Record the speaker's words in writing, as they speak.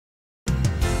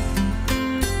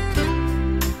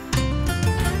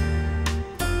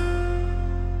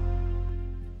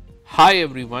Hi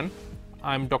everyone,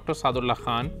 I am Dr. Saadullah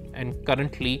Khan and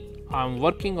currently I am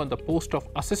working on the post of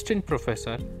Assistant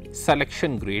Professor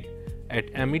Selection Grade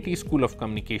at Amity School of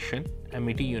Communication,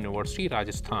 Amity University,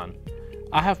 Rajasthan.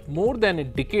 I have more than a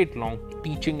decade-long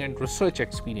teaching and research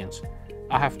experience.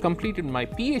 I have completed my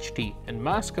PhD in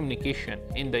Mass Communication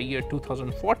in the year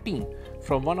 2014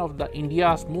 from one of the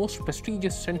India's most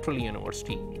prestigious central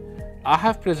university. I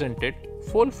have presented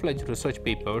full-fledged research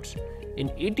papers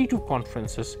in 82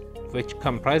 conferences which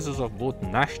comprises of both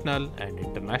national and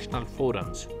international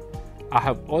forums. I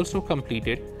have also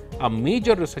completed a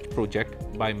major research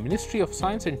project by Ministry of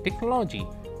Science and Technology,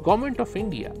 Government of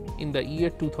India in the year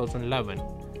 2011.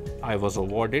 I was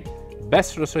awarded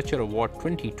Best Researcher Award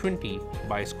 2020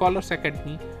 by Scholars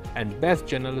Academy and Best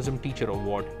Journalism Teacher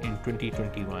Award in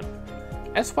 2021.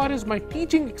 As far as my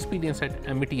teaching experience at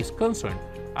Amity is concerned,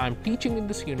 I am teaching in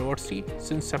this university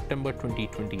since September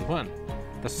 2021.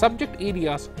 The subject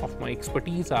areas of my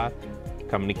expertise are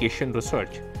communication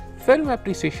research, film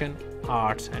appreciation,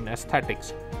 arts and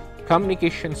aesthetics,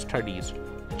 communication studies,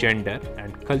 gender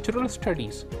and cultural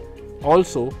studies.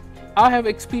 Also, I have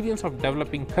experience of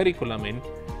developing curriculum in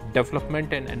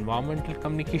development and environmental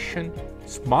communication,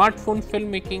 smartphone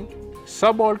filmmaking,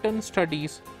 subaltern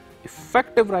studies,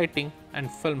 effective writing and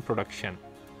film production.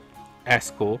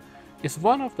 ASCO is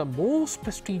one of the most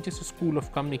prestigious school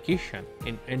of communication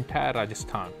in entire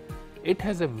Rajasthan. It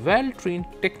has a well-trained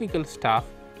technical staff,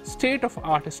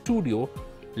 state-of-art studio,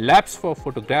 labs for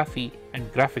photography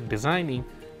and graphic designing,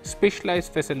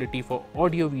 specialized facility for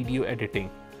audio-video editing.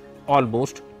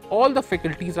 Almost all the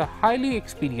faculties are highly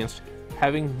experienced,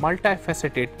 having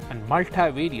multifaceted and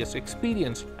multivarious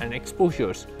experience and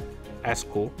exposures.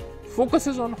 ASCO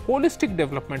focuses on holistic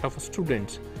development of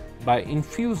students by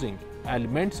infusing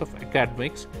elements of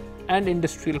academics and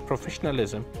industrial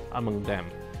professionalism among them.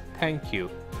 Thank you.